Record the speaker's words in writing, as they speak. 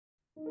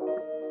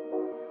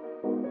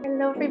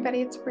Hello everybody,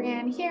 it's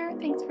Breanne here.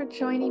 Thanks for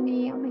joining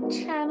me on my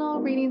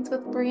channel, Readings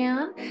with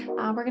Breanne.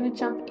 We're going to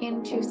jump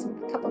into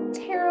a couple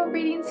tarot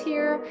readings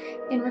here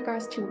in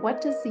regards to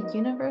what does the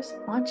universe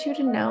want you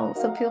to know.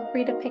 So feel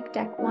free to pick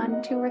deck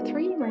 1, 2, or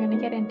 3. We're going to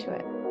get into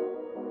it.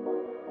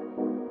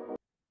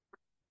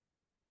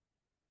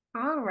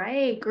 All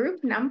right,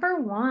 group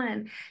number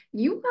 1.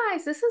 You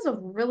guys, this is a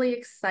really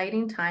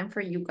exciting time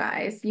for you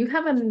guys. You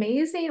have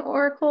amazing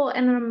oracle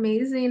and an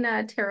amazing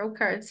tarot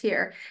cards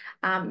here.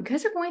 You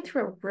guys are going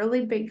through a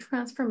really big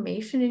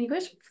transformation and you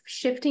guys are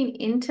shifting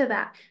into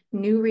that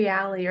new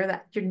reality, or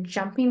that you're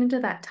jumping into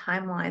that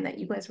timeline that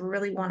you guys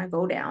really want to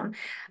go down.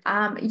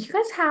 You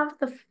guys have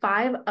the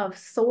 5 of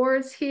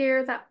Swords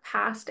here, that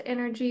past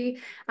energy.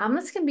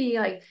 This can be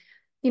like,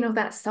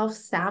 that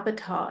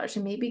self-sabotage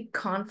and maybe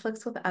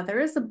conflicts with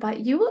others,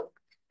 but you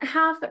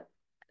have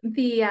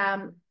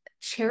the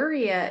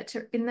Chariot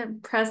in the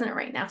present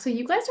right now. So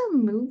you guys are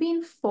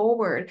moving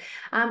forward.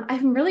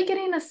 I'm really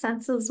getting a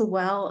sense as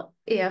well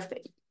if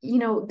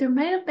there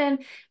might have been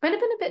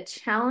a bit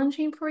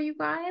challenging for you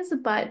guys,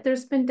 but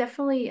there's been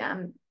definitely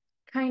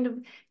kind of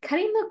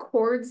cutting the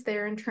cords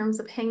there in terms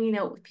of hanging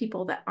out with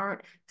people that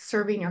aren't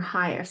serving your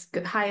highest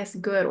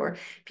good, or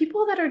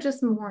people that are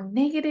just more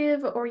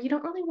negative, or you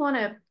don't want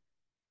to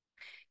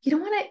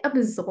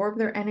absorb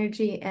their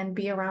energy and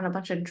be around a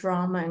bunch of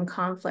drama and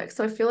conflict.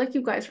 So I feel like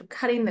you guys are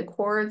cutting the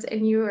cords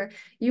and you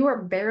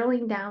are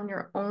barreling down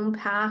your own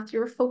path.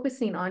 You're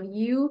focusing on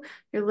you.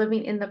 You're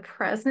living in the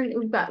present.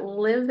 We've got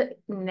live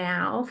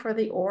now for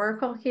the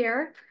oracle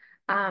here.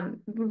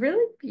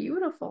 Really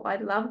beautiful. I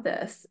love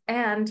this.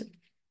 And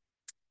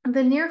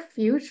the near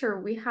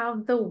future, we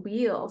have the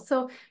wheel.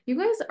 So you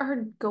guys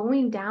are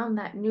going down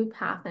that new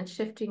path and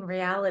shifting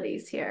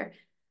realities here.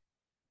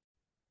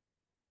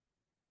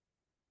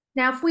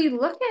 Now, if we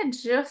look at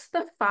just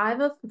the 5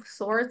 of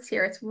Swords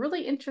here, it's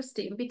really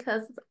interesting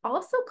because it's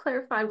also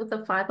clarified with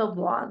the 5 of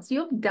Wands.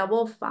 You have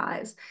double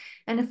 5s.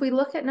 And if we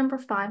look at number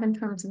 5 in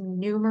terms of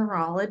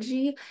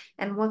numerology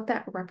and what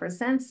that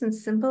represents and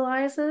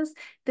symbolizes,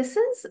 this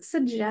is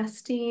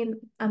suggesting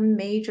a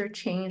major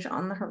change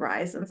on the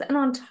horizons. And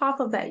on top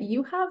of that,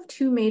 you have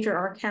 2 major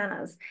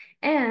arcanas.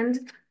 And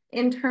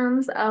in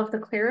terms of the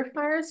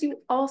clarifiers,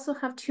 you also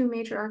have 2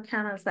 major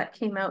arcanas that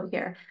came out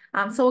here.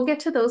 So we'll get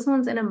to those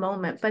ones in a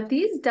moment. But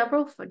these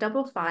double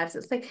 5s,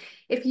 it's like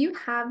if you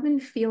have been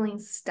feeling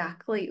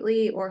stuck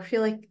lately or feel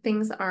like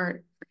things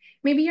aren't,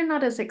 maybe you're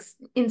not as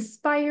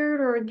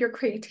inspired or your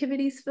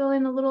creativity's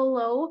feeling a little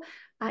low,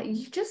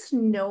 you just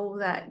know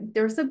that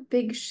there's a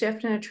big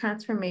shift and a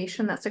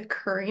transformation that's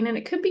occurring, and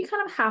it could be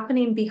kind of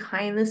happening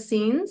behind the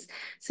scenes.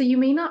 So you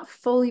may not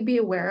fully be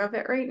aware of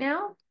it right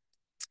now,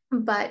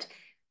 but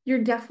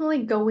you're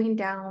definitely going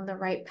down the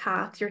right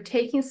path. You're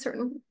taking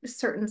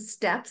certain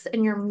steps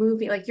and you're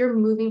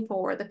moving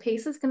forward. The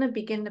pace is going to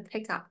begin to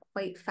pick up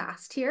quite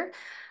fast here.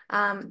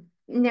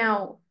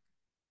 Now,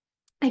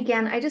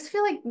 again, I just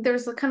feel like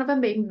there's a kind of a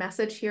big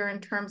message here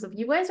in terms of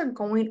you guys are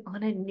going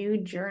on a new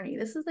journey.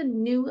 This is a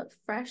new,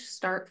 fresh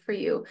start for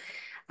you.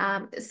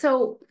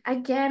 So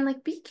again,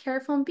 like be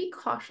careful and be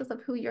cautious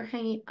of who you're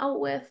hanging out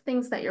with,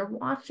 things that you're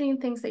watching,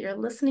 things that you're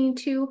listening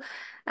to.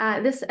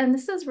 This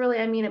is really,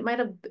 I mean, it might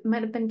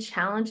have been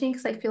challenging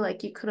because I feel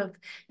like you could have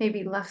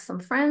maybe left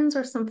some friends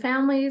or some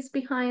families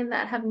behind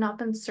that have not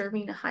been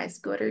serving the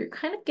highest good, or you're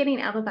kind of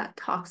getting out of that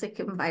toxic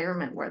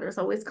environment where there's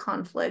always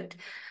conflict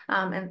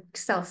and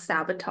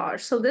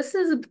self-sabotage. So this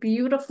is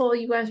beautiful.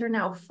 You guys are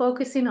now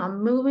focusing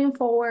on moving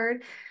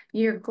forward.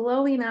 You're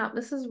glowing up.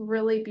 This is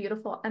really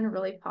beautiful and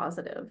really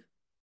positive.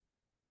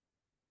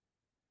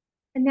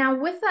 And now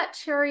with that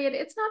Chariot,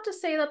 it's not to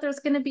say that there's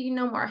going to be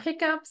no more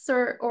hiccups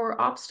or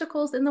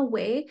obstacles in the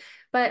way,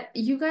 but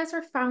you guys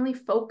are finally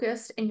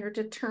focused and you're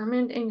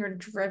determined and you're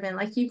driven.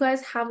 Like you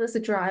guys have this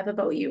drive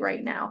about you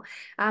right now.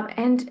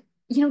 And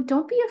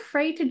don't be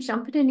afraid to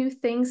jump into new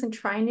things and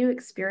try new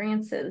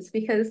experiences,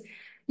 because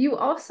you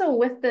also,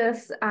 with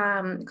this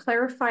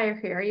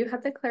clarifier here, you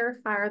have the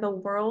clarifier, the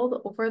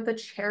world over the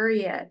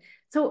Chariot.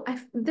 So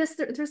there's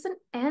an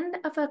end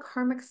of a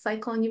karmic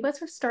cycle, and you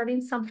guys are starting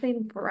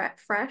something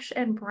fresh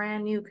and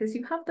brand new because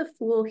you have the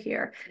Fool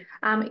here.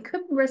 It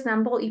could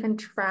resemble even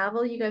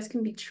travel. You guys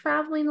can be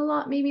traveling a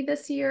lot maybe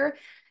this year,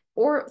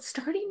 or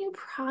starting new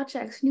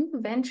projects, new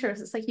ventures.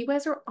 It's like you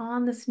guys are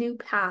on this new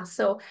path.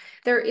 So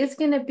there is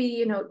going to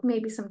be,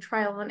 maybe some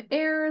trial and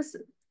errors,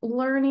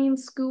 learning,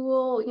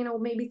 school,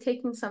 maybe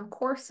taking some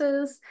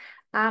courses.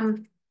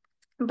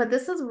 But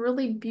this is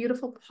really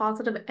beautiful,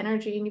 positive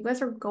energy, and you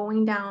guys are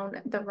going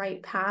down the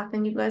right path,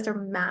 and you guys are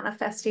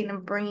manifesting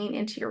and bringing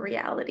into your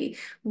reality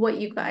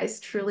what you guys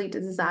truly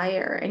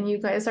desire. And you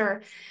guys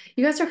are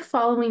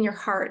following your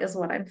heart is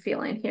what I'm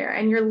feeling here.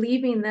 And you're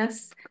leaving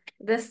this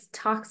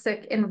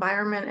toxic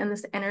environment and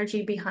this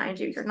energy behind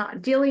you. You're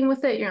not dealing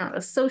with it. You're not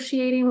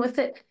associating with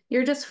it.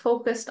 You're just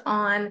focused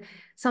on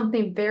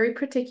something very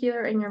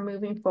particular and you're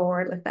moving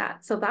forward with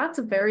that. So that's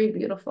very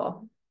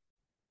beautiful.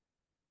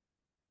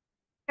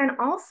 And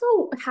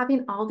also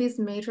having all these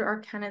major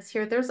arcanas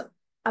here, there's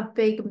a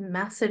big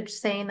message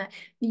saying that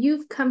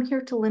you've come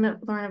here to learn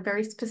a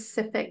very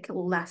specific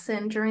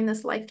lesson during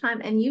this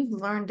lifetime, and you've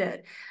learned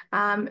it.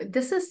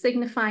 This is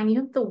signifying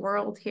you have the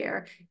world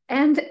here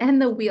and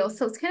the wheel.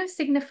 So it's kind of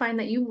signifying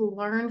that you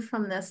learned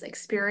from this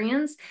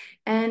experience,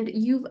 and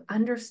you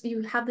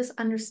have this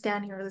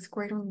understanding or this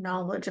greater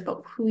knowledge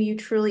about who you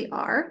truly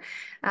are.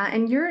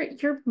 And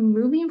you're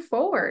moving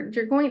forward.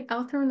 You're going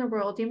out there in the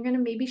world. You're going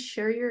to maybe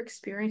share your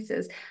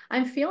experiences.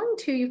 I'm feeling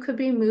too, you could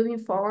be moving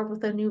forward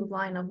with a new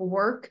line of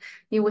work.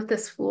 With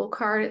this Fool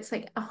card, it's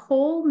like a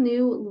whole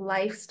new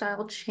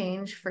lifestyle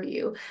change for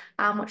you,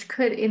 which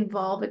could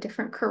involve a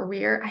different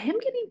career. I am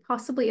getting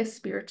possibly a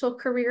spiritual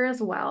career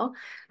as well,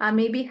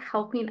 maybe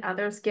helping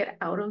others get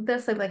out of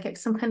this, like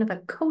some kind of a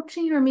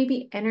coaching or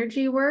maybe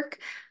energy work,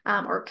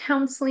 or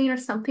counseling or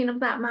something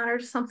of that matter,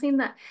 something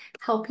that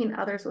helping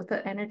others with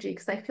the energy,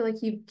 because I feel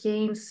like you've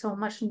gained so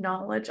much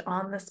knowledge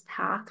on this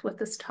path with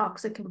this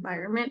toxic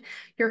environment.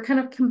 You're kind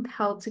of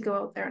compelled to go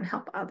out there and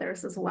help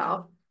others as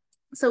well.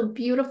 So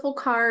beautiful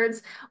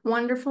cards,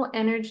 wonderful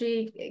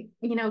energy,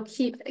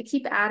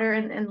 keep at her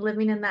and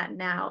living in that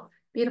now.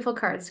 Beautiful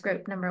cards,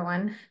 group number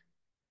one.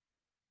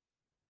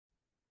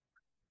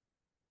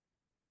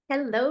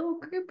 Hello,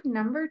 group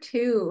number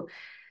two.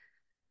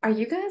 Are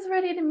you guys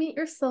ready to meet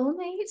your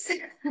soulmates?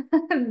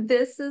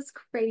 This is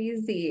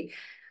crazy.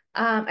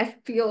 I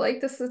feel like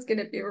this is going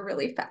to be a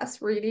really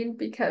fast reading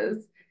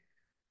because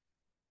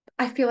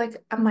I feel like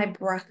my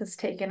breath is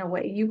taken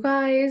away. You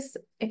guys,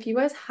 if you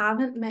guys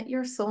haven't met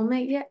your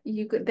soulmate yet,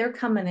 they're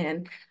coming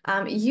in.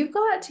 You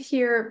got to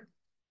hear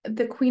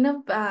the Queen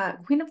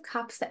of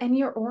Cups, and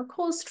your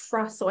oracle is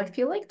trust. So I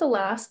feel like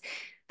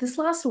this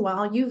last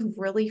while, you've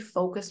really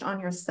focused on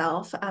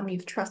yourself.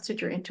 You've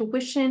trusted your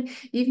intuition.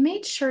 You've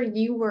made sure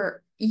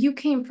you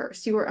came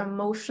first. You were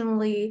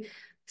emotionally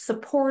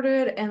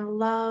supported and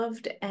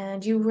loved,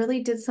 and you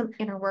really did some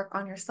inner work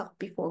on yourself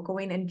before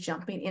going and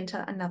jumping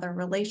into another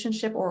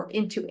relationship or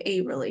into a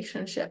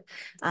relationship.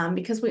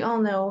 Because we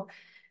all know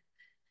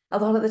a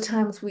lot of the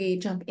times we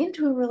jump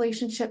into a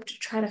relationship to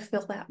try to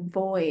fill that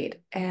void,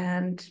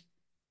 and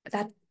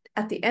that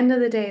at the end of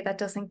the day, that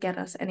doesn't get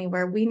us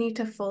anywhere. We need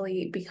to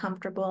fully be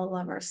comfortable,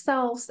 love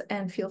ourselves,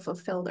 and feel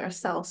fulfilled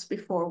ourselves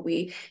before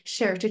we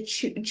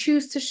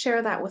choose to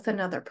share that with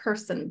another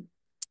person.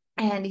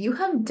 And you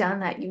have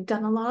done that. You've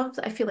done a lot of,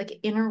 I feel like,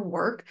 inner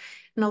work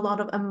and a lot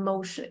of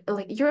emotion.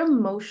 Like, you're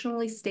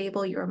emotionally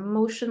stable. You're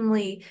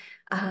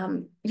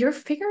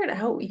figured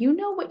out. You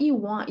know what you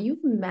want.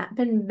 You've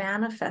been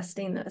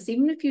manifesting this.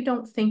 Even if you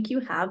don't think you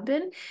have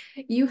been,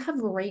 you have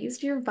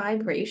raised your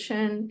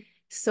vibration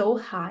so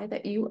high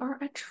that you are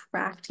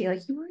attracting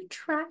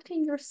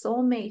your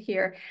soulmate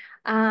here.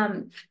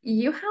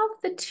 You have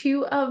the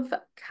Two of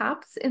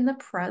Cups in the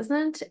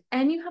present,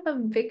 and you have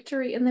a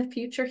victory in the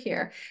future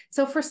here.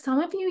 So for some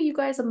of you, you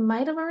guys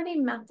might have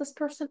already met this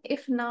person.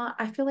 If not,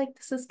 I feel like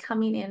this is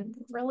coming in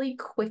really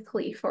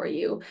quickly for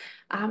you.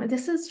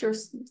 This is your,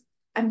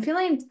 I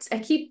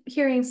keep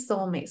hearing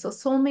soulmate. So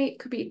soulmate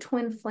could be a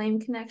twin flame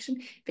connection,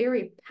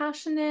 very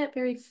passionate,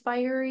 very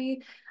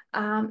fiery,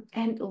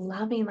 and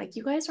loving. Like,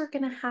 you guys are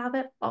going to have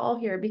it all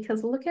here,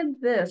 because look at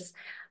this.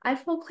 I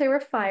feel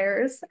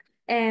clarifiers,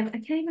 and I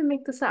can't even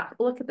make this up.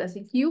 Look at this.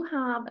 You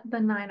have the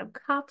Nine of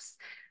Cups,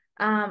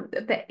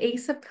 the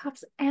Ace of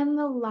Cups, and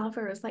the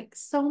Lovers. Like,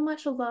 so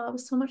much love,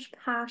 so much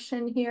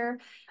passion here.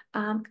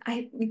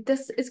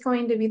 This is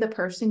going to be the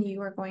person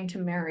you are going to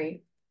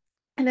marry.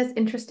 And it's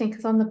interesting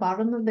because on the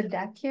bottom of the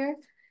deck here,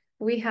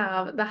 we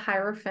have the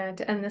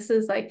Hierophant, and this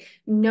is like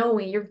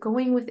knowing. You're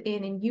going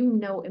within, and you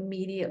know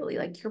immediately,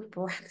 like, your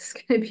breath is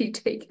going to be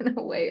taken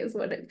away, is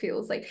what it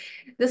feels like.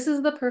 This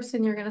is the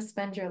person you're going to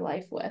spend your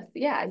life with.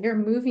 Yeah, you're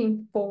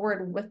moving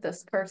forward with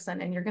this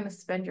person, and you're going to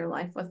spend your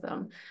life with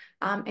them.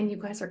 And you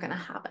guys are going to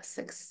have a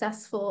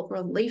successful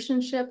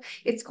relationship.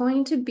 It's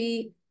going to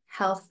be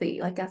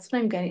healthy. Like, that's what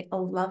I'm getting, a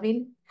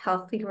loving,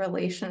 healthy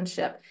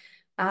relationship.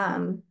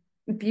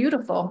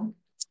 Beautiful.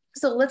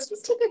 So let's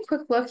just take a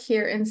quick look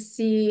here and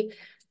see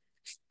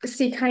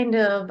kind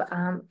of,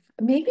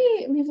 maybe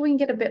we can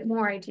get a bit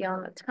more idea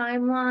on the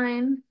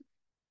timeline.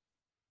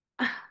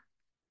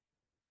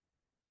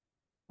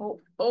 Oh,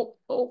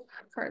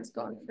 cards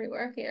going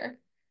everywhere here.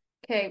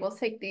 Okay, we'll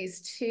take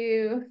these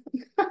two.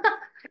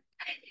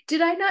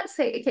 Did I not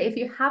say, okay, if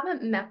you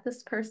haven't met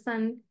this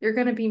person, you're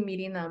going to be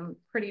meeting them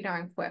pretty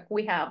darn quick.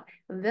 We have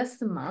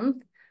this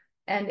month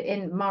and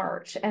in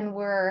March, and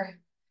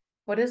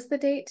what is the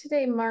date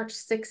today? March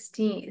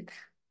 16th.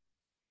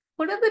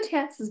 What are the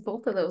chances,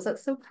 both of those?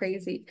 That's so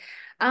crazy.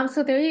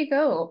 So there you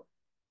go.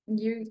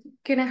 You're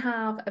gonna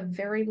have a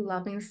very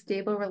loving,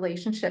 stable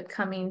relationship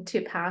coming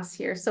to pass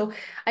here. So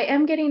I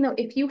am getting, though,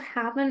 if you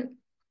haven't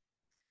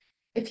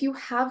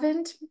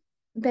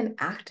been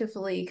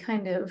actively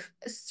kind of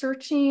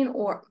searching,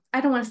 or I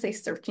don't want to say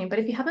searching, but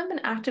if you haven't been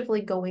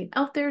actively going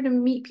out there to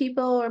meet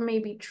people, or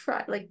maybe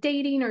try like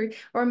dating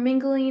or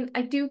mingling,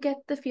 I do get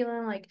the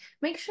feeling like,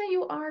 make sure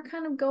you are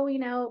kind of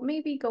going out,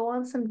 maybe go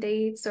on some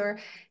dates. Or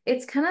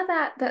it's kind of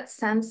that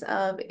sense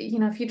of,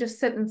 if you just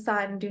sit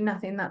inside and do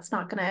nothing, that's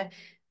not gonna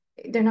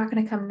they're not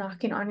going to come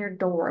knocking on your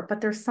door,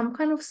 but there's some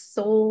kind of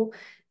soul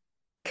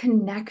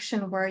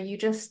connection where you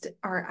just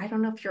are, I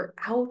don't know if you're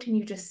out and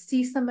you just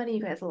see somebody,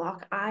 you guys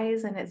lock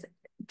eyes, and it's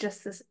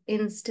just this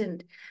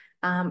instant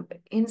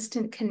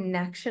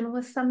connection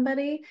with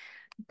somebody,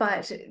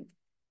 but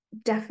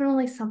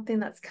definitely something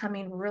that's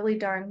coming really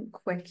darn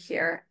quick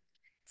here.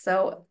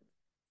 So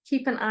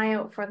keep an eye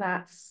out for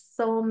that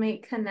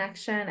soulmate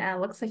connection, and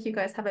it looks like you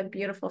guys have a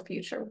beautiful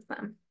future with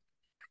them.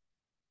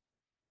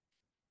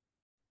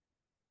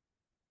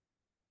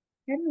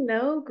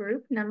 Hello,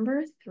 group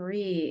number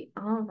 3.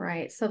 All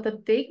right. So the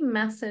big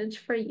message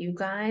for you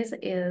guys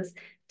is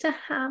to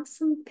have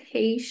some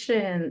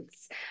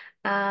patience.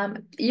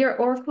 Your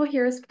oracle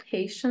here is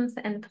patience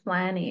and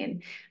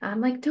planning.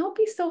 Like, don't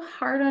be so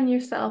hard on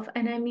yourself.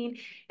 And I mean,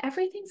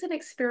 everything's an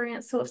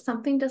experience. So if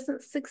something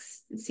doesn't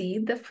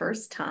succeed the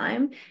first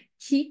time,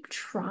 keep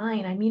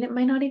trying. I mean, it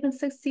might not even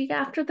succeed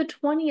after the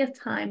 20th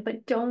time,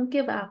 but don't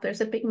give up. There's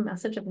a big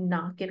message of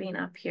not giving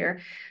up here,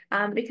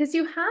 because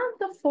you have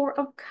the Four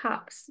of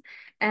Cups,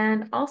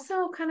 and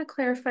also kind of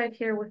clarified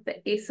here with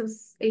the Ace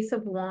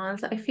of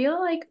Wands. I feel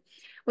like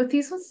with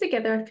these ones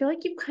together, I feel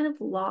like you've kind of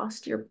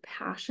lost your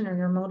passion or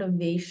your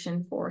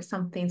motivation for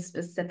something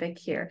specific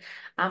here.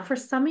 For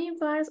some of you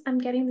guys, I'm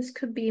getting this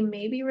could be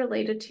maybe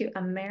related to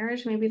a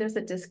marriage. Maybe there's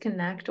a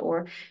disconnect,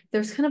 or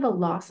there's kind of a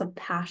loss of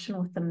passion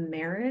with the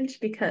marriage,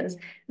 because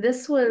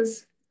this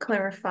was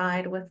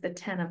clarified with the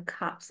Ten of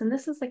Cups, and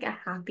this is like a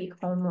happy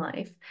home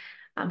life.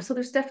 So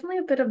there's definitely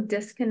a bit of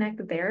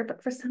disconnect there,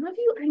 but for some of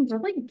you, I'm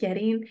really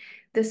getting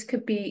this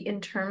could be in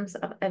terms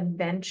of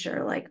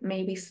adventure, like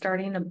maybe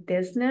starting a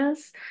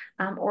business,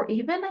 or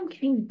even I'm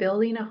getting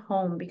building a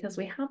home, because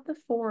we have the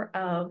Four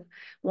of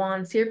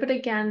Wands here. But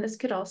again, this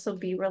could also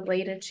be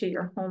related to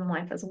your home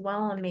life as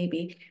well, and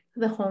maybe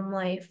the home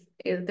life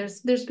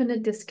there's been a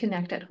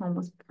disconnect at home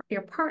with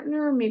your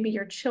partner, maybe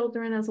your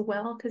children as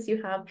well, because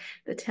you have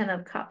the Ten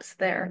of Cups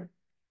there.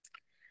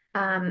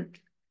 Um,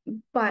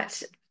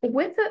 but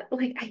with it,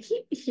 like I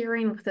keep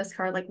hearing with this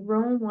card, like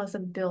Rome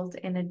wasn't built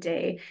in a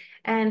day.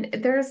 And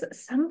there's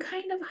some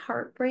kind of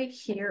heartbreak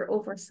here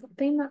over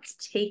something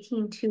that's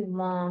taking too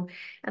long.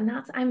 And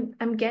that's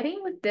I'm getting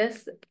with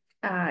this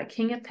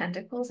King of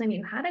Pentacles, and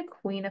you had a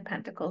Queen of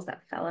Pentacles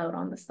that fell out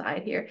on the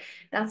side here.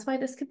 That's why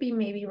this could be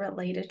maybe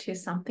related to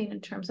something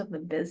in terms of the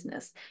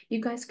business.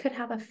 You guys could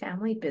have a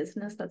family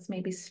business that's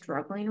maybe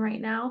struggling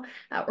right now,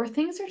 or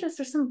things are just,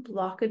 there's some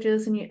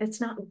blockages and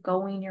it's not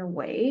going your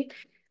way.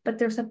 But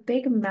there's a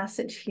big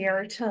message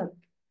here to,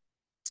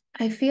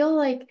 I feel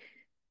like,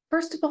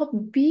 first of all,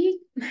 be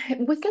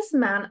with this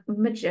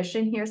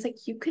magician here. It's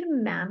like you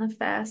can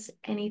manifest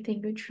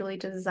anything you truly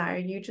desire.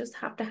 You just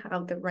have to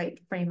have the right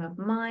frame of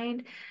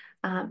mind.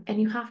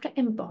 And you have to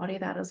embody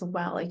that as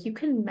well. Like you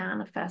can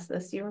manifest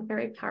this. You're a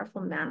very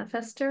powerful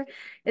manifester.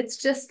 It's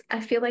just,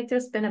 I feel like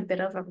there's been a bit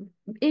of a,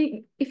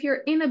 if you're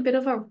in a bit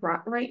of a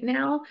rut right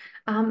now,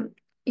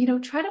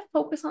 try to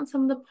focus on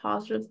some of the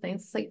positive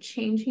things. It's like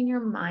changing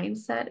your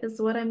mindset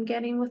is what I'm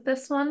getting with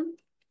this one.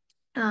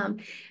 Um,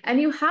 and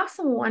you have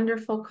some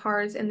wonderful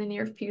cards in the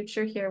near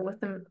future here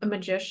with a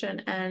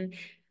magician and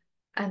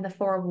the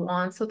Four of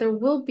Wands. So there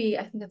will be,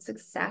 I think, a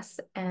success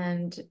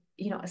and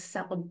a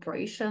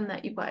celebration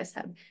that you guys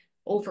have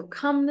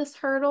overcome this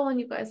hurdle, and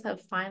you guys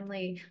have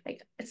finally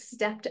like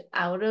stepped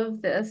out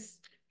of this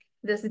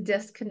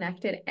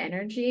disconnected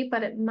energy.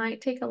 But it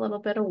might take a little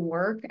bit of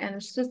work, and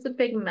it's just a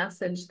big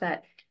message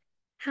that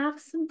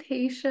have some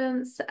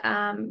patience,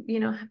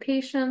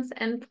 patience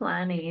and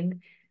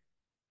planning.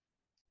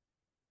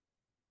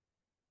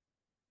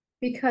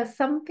 Because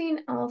something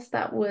else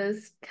that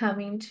was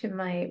coming to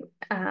my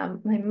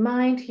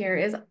mind here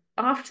is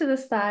off to the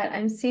side.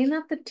 I'm seeing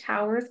that the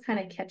tower is kind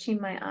of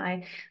catching my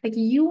eye. Like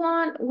you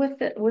want with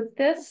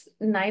this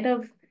Knight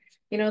of,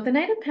 the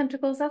Knight of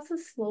Pentacles, that's a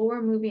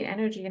slower moving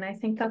energy. And I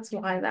think that's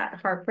why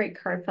that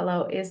heartbreak card fell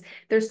out, is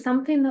there's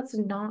something that's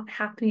not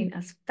happening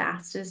as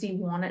fast as you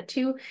want it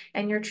to,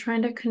 and you're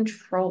trying to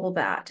control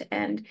that.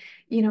 And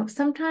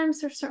sometimes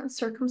there's certain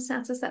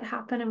circumstances that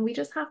happen and we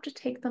just have to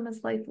take them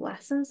as life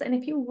lessons. And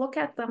if you look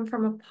at them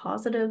from a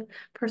positive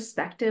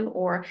perspective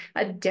or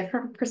a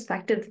different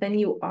perspective than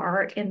you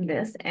are in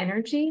this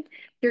energy,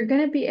 you're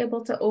going to be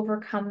able to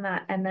overcome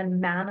that and then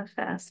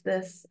manifest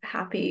this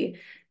happy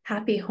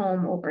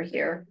home over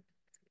here.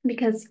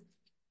 Because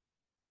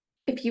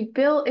if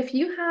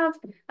you have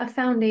a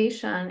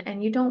foundation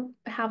and you don't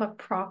have a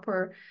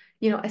proper,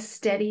 a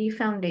steady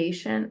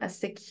foundation, a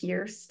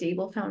secure,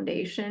 stable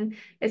foundation,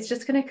 it's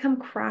just going to come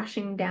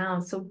crashing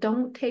down. So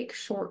don't take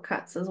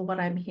shortcuts is what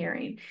I'm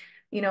hearing.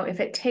 If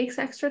it takes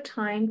extra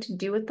time to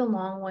do it the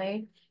long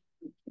way,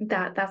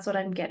 that's what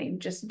I'm getting.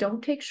 Just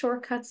don't take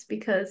shortcuts,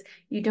 because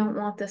you don't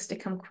want this to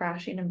come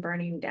crashing and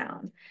burning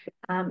down.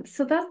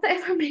 So that's the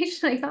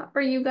information I got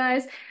for you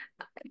guys.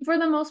 For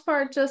the most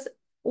part, just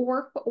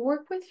work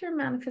with your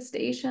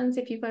manifestations.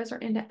 If you guys are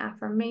into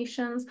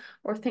affirmations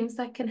or things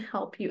that can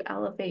help you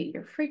elevate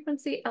your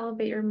frequency,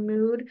 elevate your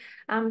mood,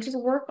 just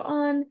work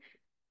on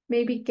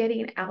maybe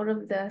getting out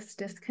of this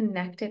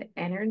disconnected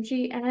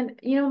energy. And,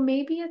 you know,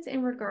 maybe it's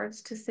in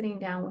regards to sitting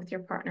down with your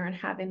partner and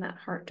having that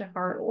heart to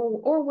heart,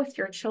 or with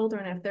your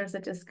children if there's a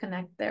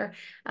disconnect there.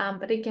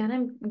 But again,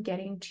 I'm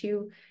getting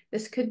to,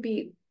 this could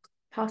be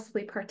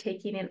possibly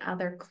partaking in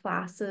other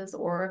classes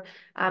or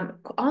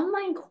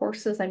online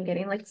courses. I'm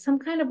getting like some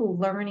kind of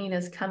learning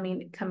is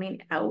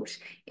coming out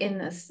in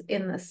this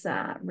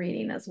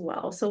reading as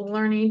well. So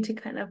learning to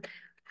kind of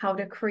how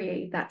to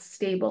create that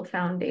stable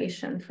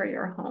foundation for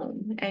your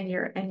home and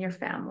your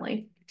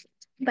family.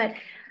 But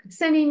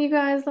sending you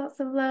guys lots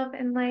of love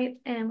and light,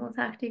 and we'll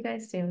talk to you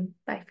guys soon.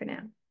 Bye for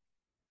now.